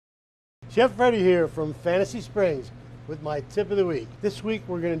Chef Freddy here from Fantasy Springs with my tip of the week. This week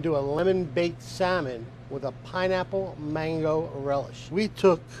we're going to do a lemon baked salmon with a pineapple mango relish. We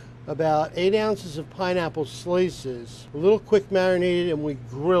took about 8 ounces of pineapple slices, a little quick marinated, and we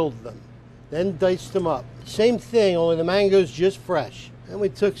grilled them. Then diced them up. Same thing, only the mango's just fresh. And we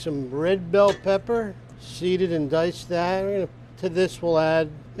took some red bell pepper, seeded and diced that. To this we'll add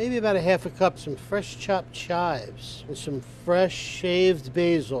maybe about a half a cup some fresh chopped chives and some fresh shaved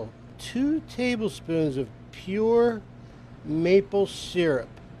basil. 2 tablespoons of pure maple syrup,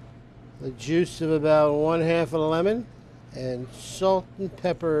 the juice of about 1/2 a lemon, and salt and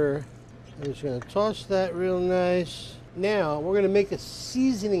pepper. I'm just going to toss that real nice. Now we're going to make a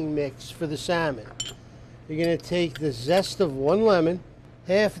seasoning mix for the salmon. You're going to take the zest of 1 lemon,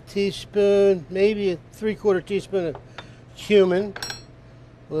 1/2 teaspoon, maybe a 3/4 teaspoon of cumin,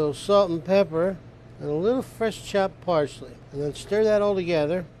 a little salt and pepper, and a little fresh chopped parsley. And then stir that all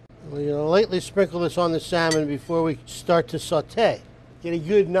together. We're going to lightly sprinkle this on the salmon before we start to saute. Get a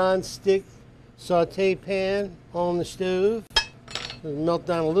good non-stick saute pan on the stove. Melt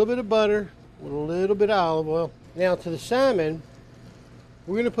down a little bit of butter with a little bit of olive oil. Now to the salmon,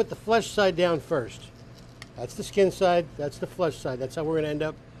 we're going to put the flesh side down first. That's the skin side, that's the flesh side. That's how we're going to end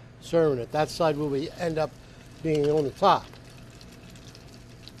up serving it. That side will end up being on the top.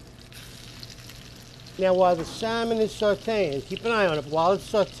 Now while the salmon is sauteing, keep an eye on it. While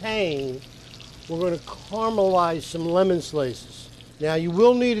it's sauteing, we're going to caramelize some lemon slices. Now you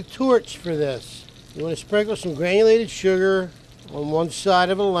will need a torch for this. You want to sprinkle some granulated sugar on one side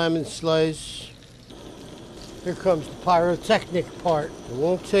of a lemon slice. Here comes the pyrotechnic part. It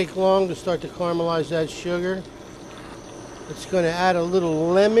won't take long to start to caramelize that sugar. It's going to add a little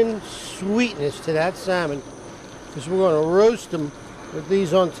lemon sweetness to that salmon because we're going to roast them with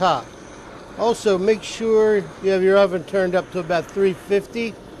these on top. Also, make sure you have your oven turned up to about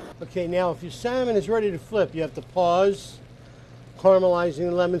 350. Okay, now if your salmon is ready to flip, you have to pause caramelizing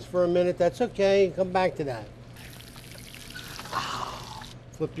the lemons for a minute. That's okay, and come back to that.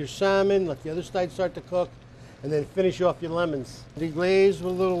 Flip your salmon, let the other side start to cook, and then finish off your lemons. Deglaze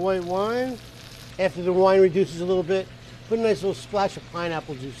with a little white wine. After the wine reduces a little bit, put a nice little splash of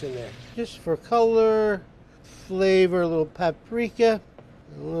pineapple juice in there. Just for color, flavor, a little paprika.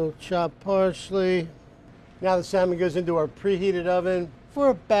 A little chopped parsley. Now the salmon goes into our preheated oven for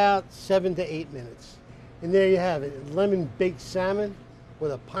about 7 to 8 minutes. And there you have it, lemon baked salmon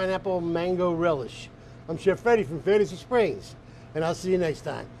with a pineapple mango relish. I'm Chef Freddy from Fantasy Springs, and I'll see you next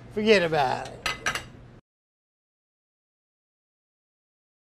time. Forget about it.